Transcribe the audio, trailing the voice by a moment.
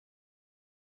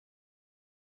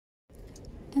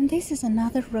And this is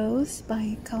another rose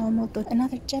by Kawamoto,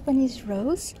 another Japanese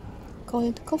rose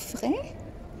called coffret.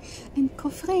 And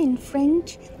coffret in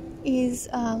French is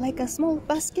like a small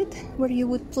basket where you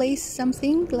would place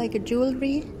something like a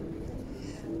jewelry.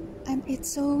 And it's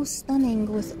so stunning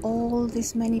with all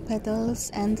these many petals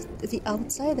and the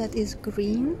outside that is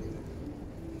green.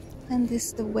 And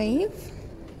this the wave.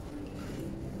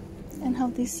 And how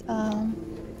this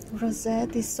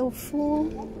rosette is so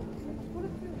full.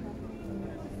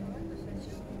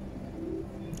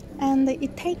 And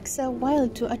it takes a while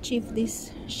to achieve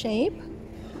this shape.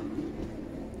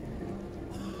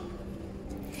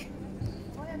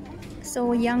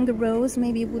 So a young rose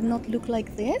maybe would not look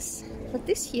like this, but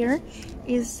this here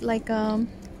is like a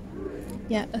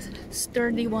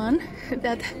sturdy one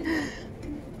that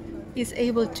is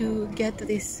able to get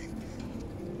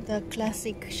the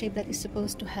classic shape that it's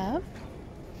supposed to have.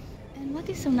 And what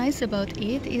is so nice about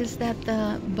it is that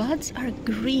the buds are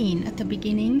green at the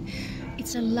beginning.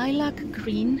 It's a lilac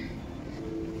green,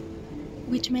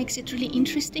 which makes it really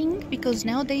interesting because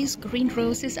nowadays green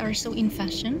roses are so in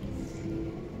fashion.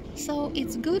 So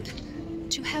it's good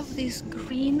to have this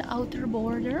green outer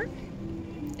border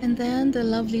and then the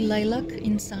lovely lilac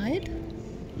inside.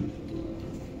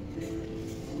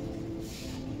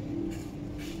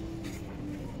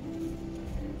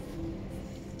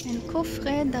 And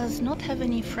coffret does not have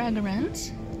any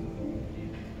fragrance,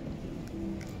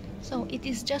 so it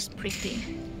is just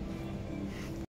pretty.